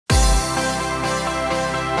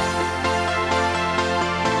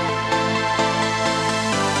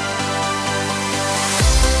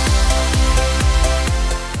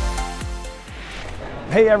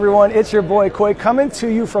Hey everyone, it's your boy Quake coming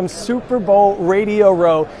to you from Super Bowl Radio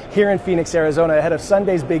Row here in Phoenix, Arizona, ahead of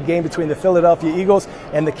Sunday's big game between the Philadelphia Eagles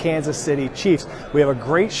and the Kansas City Chiefs. We have a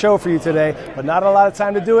great show for you today, but not a lot of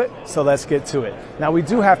time to do it, so let's get to it. Now, we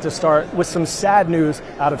do have to start with some sad news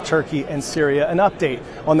out of Turkey and Syria, an update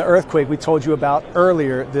on the earthquake we told you about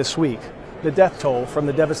earlier this week. The death toll from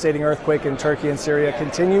the devastating earthquake in Turkey and Syria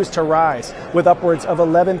continues to rise, with upwards of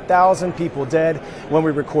 11,000 people dead when we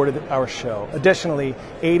recorded our show. Additionally,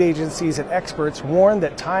 aid agencies and experts warn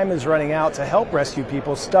that time is running out to help rescue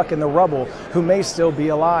people stuck in the rubble who may still be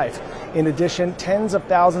alive. In addition, tens of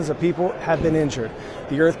thousands of people have been injured.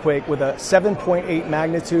 The earthquake, with a 7.8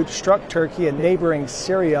 magnitude, struck Turkey and neighboring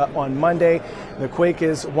Syria on Monday. The quake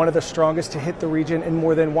is one of the strongest to hit the region in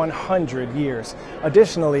more than 100 years.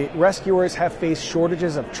 Additionally, rescuers have faced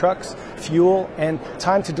shortages of trucks, fuel, and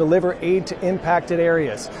time to deliver aid to impacted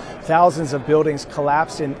areas. Thousands of buildings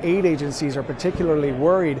collapsed, and aid agencies are particularly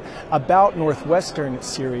worried about northwestern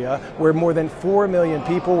Syria, where more than 4 million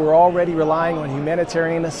people were already relying on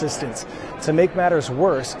humanitarian assistance. To make matters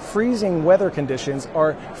worse, freezing weather conditions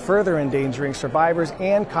are further endangering survivors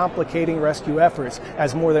and complicating rescue efforts,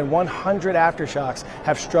 as more than 100 aftershocks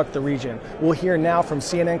have struck the region. We'll hear now from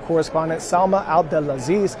CNN correspondent Salma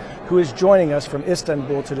Abdelaziz, who is joining us from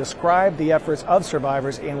Istanbul to describe the efforts of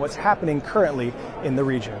survivors and what's happening currently in the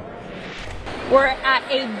region. We're at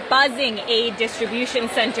a buzzing aid distribution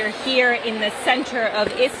center here in the center of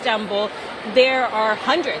Istanbul. There are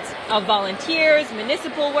hundreds of volunteers,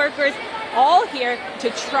 municipal workers, all here to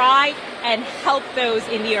try and help those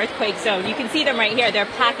in the earthquake zone. You can see them right here. They're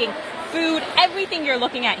packing food. Everything you're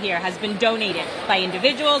looking at here has been donated by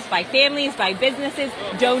individuals, by families, by businesses,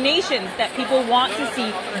 donations that people want to see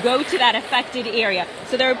go to that affected area.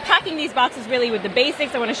 So they're packing these boxes really with the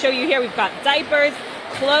basics. I want to show you here, we've got diapers,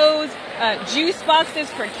 clothes, juice boxes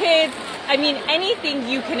for kids. I mean, anything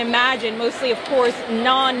you can imagine, mostly, of course,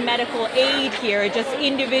 non-medical aid here, just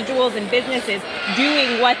individuals and businesses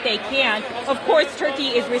doing what they can. Of course, Turkey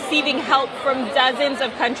is receiving help from dozens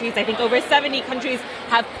of countries. I think over 70 countries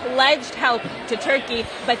have pledged help to Turkey,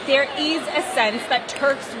 but there is a sense that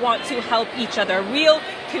Turks want to help each other. Real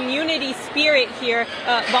community spirit here.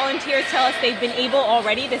 Volunteers tell us they've been able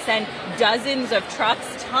already to send dozens of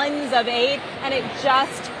trucks, tons of aid, and it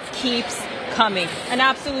just keeps coming. An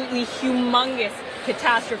absolutely humongous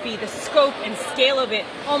catastrophe. The scope and scale of it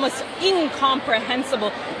almost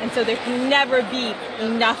incomprehensible, and so there can never be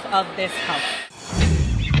enough of this help.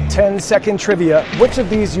 10-second trivia. Which of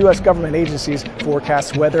these U.S. government agencies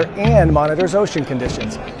forecasts weather and monitors ocean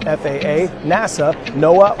conditions? FAA, NASA,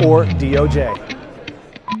 NOAA, or DOJ?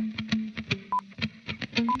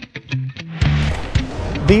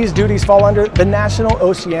 These duties fall under the National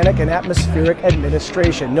Oceanic and Atmospheric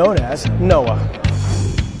Administration, known as NOAA.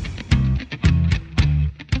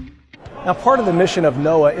 Now, part of the mission of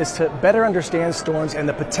NOAA is to better understand storms and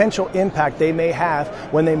the potential impact they may have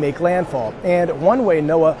when they make landfall. And one way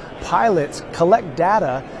NOAA pilots collect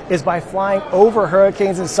data is by flying over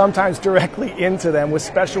hurricanes and sometimes directly into them with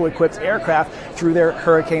special equipped aircraft through their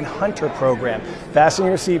Hurricane Hunter program. Fasten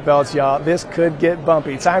your seatbelts, y'all. This could get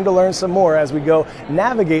bumpy. Time to learn some more as we go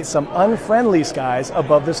navigate some unfriendly skies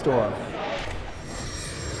above the storm.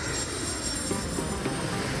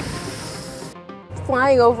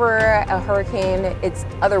 Flying over a hurricane, it's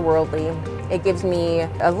otherworldly. It gives me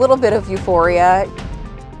a little bit of euphoria.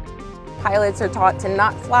 Pilots are taught to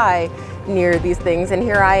not fly near these things, and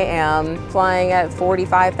here I am flying at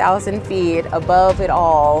 45,000 feet above it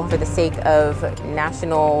all for the sake of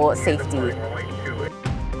national safety.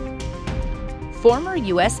 Former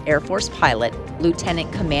U.S. Air Force pilot,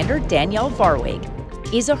 Lieutenant Commander Danielle Varwig,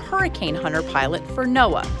 is a hurricane hunter pilot for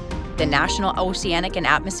NOAA, the National Oceanic and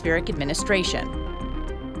Atmospheric Administration.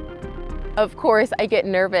 Of course, I get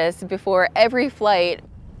nervous before every flight.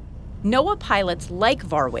 NOAA pilots like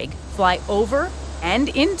Varwig fly over and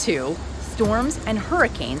into storms and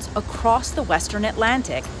hurricanes across the Western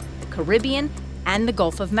Atlantic, the Caribbean, and the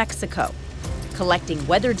Gulf of Mexico, collecting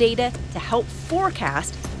weather data to help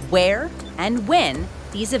forecast where and when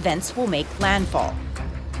these events will make landfall.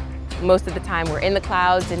 Most of the time we're in the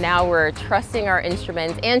clouds, and now we're trusting our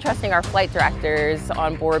instruments and trusting our flight directors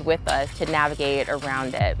on board with us to navigate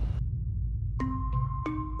around it.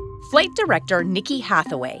 Flight director Nikki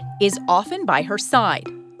Hathaway is often by her side,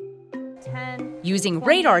 using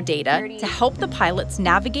radar data to help the pilots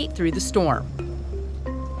navigate through the storm.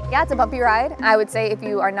 Yeah, it's a bumpy ride. I would say if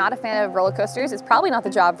you are not a fan of roller coasters, it's probably not the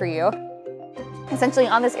job for you. Essentially,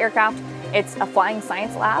 on this aircraft, it's a flying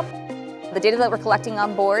science lab. The data that we're collecting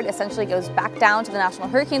on board essentially goes back down to the National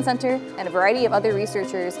Hurricane Center and a variety of other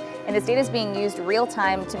researchers, and And this data is being used real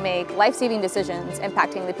time to make life-saving decisions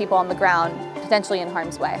impacting the people on the ground, potentially in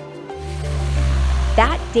harm's way.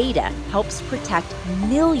 That data helps protect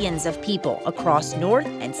millions of people across North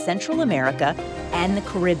and Central America and the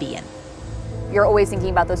Caribbean. You're always thinking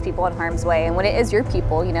about those people in harm's way, and when it is your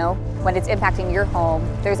people, you know, when it's impacting your home,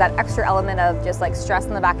 there's that extra element of just like stress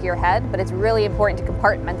in the back of your head, but it's really important to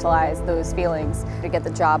compartmentalize those feelings to get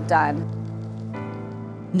the job done.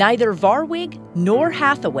 Neither Varwig nor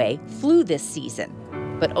Hathaway flew this season,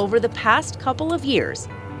 but over the past couple of years,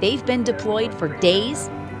 they've been deployed for days,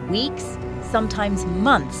 weeks, sometimes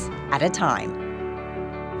months at a time.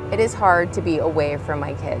 It is hard to be away from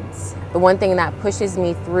my kids. The one thing that pushes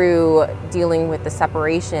me through dealing with the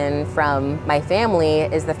separation from my family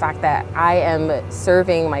is the fact that I am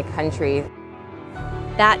serving my country.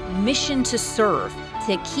 That mission to serve,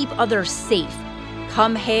 to keep others safe,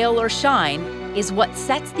 come hail or shine, is what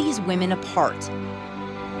sets these women apart.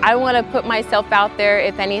 I want to put myself out there,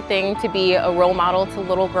 if anything, to be a role model to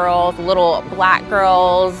little girls, little black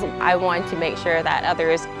girls. I want to make sure that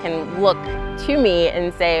others can look to me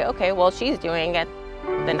and say, okay, well, she's doing it,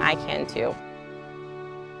 then I can too.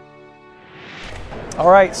 All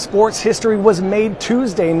right, sports history was made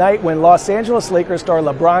Tuesday night when Los Angeles Lakers star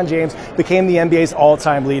LeBron James became the NBA's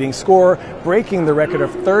all-time leading scorer, breaking the record of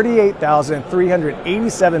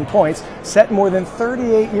 38,387 points set more than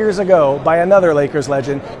 38 years ago by another Lakers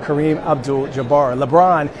legend, Kareem Abdul-Jabbar.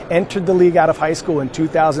 LeBron entered the league out of high school in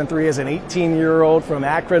 2003 as an 18-year-old from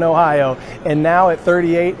Akron, Ohio, and now at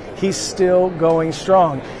 38, he's still going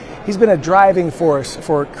strong. He's been a driving force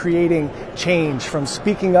for creating change, from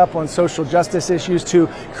speaking up on social justice issues to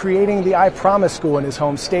creating the I Promise School in his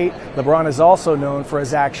home state. LeBron is also known for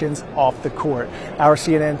his actions off the court. Our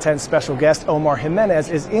CNN 10 special guest, Omar Jimenez,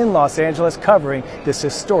 is in Los Angeles covering this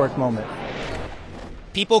historic moment.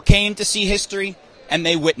 People came to see history, and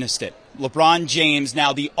they witnessed it. LeBron James,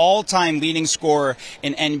 now the all-time leading scorer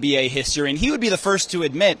in NBA history, and he would be the first to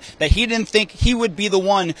admit that he didn't think he would be the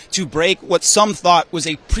one to break what some thought was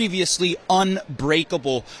a previously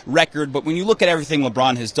unbreakable record. But when you look at everything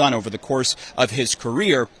LeBron has done over the course of his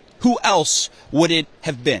career, who else would it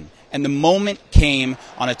have been? And the moment came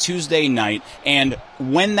on a Tuesday night, and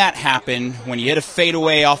when that happened, when he hit a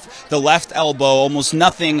fadeaway off the left elbow, almost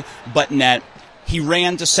nothing but net, he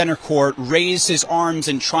ran to center court, raised his arms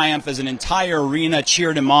in triumph as an entire arena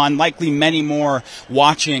cheered him on, likely many more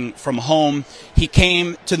watching from home. He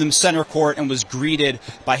came to the center court and was greeted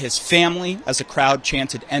by his family as the crowd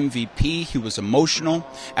chanted MVP. He was emotional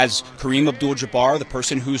as Kareem Abdul-Jabbar, the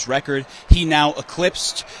person whose record he now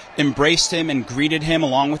eclipsed, embraced him and greeted him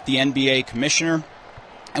along with the NBA commissioner.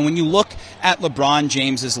 And when you look at LeBron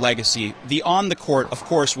James's legacy, the on the court, of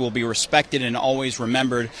course, will be respected and always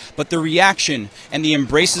remembered, but the reaction and the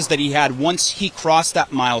embraces that he had once he crossed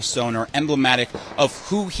that milestone are emblematic of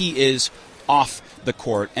who he is off the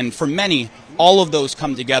court. And for many, all of those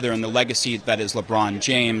come together in the legacy that is LeBron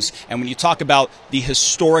James. And when you talk about the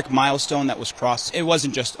historic milestone that was crossed, it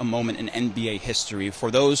wasn't just a moment in NBA history. For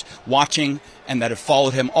those watching and that have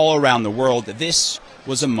followed him all around the world, this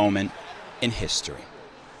was a moment in history.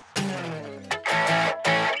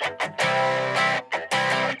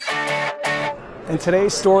 And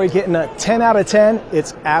today's story getting a 10 out of 10,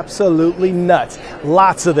 it's absolutely nuts.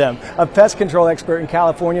 Lots of them. A pest control expert in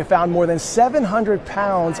California found more than 700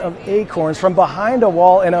 pounds of acorns from behind a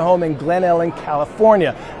wall in a home in Glen Ellen,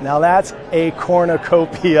 California. Now that's a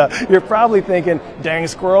cornucopia. You're probably thinking, dang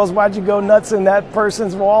squirrels, why'd you go nuts in that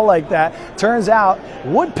person's wall like that? Turns out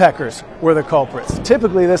woodpeckers were the culprits.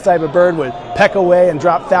 Typically this type of bird would peck away and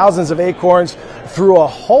drop thousands of acorns through a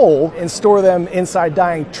hole and store them inside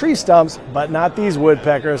dying tree stumps, but not these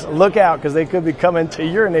woodpeckers. Look out, because they could be coming to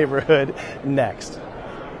your neighborhood next.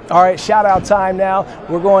 All right, shout out time now.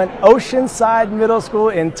 We're going Oceanside Middle School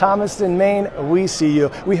in Thomaston, Maine. We see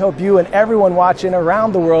you. We hope you and everyone watching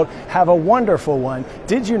around the world have a wonderful one.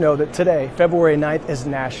 Did you know that today, February 9th, is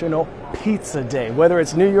National Pizza Day? Whether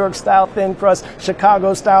it's New York style thin crust,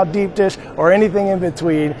 Chicago style deep dish, or anything in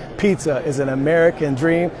between, pizza is an American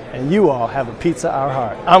dream, and you all have a pizza our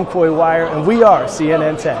heart. I'm Coy Wire, and we are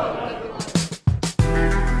CNN 10.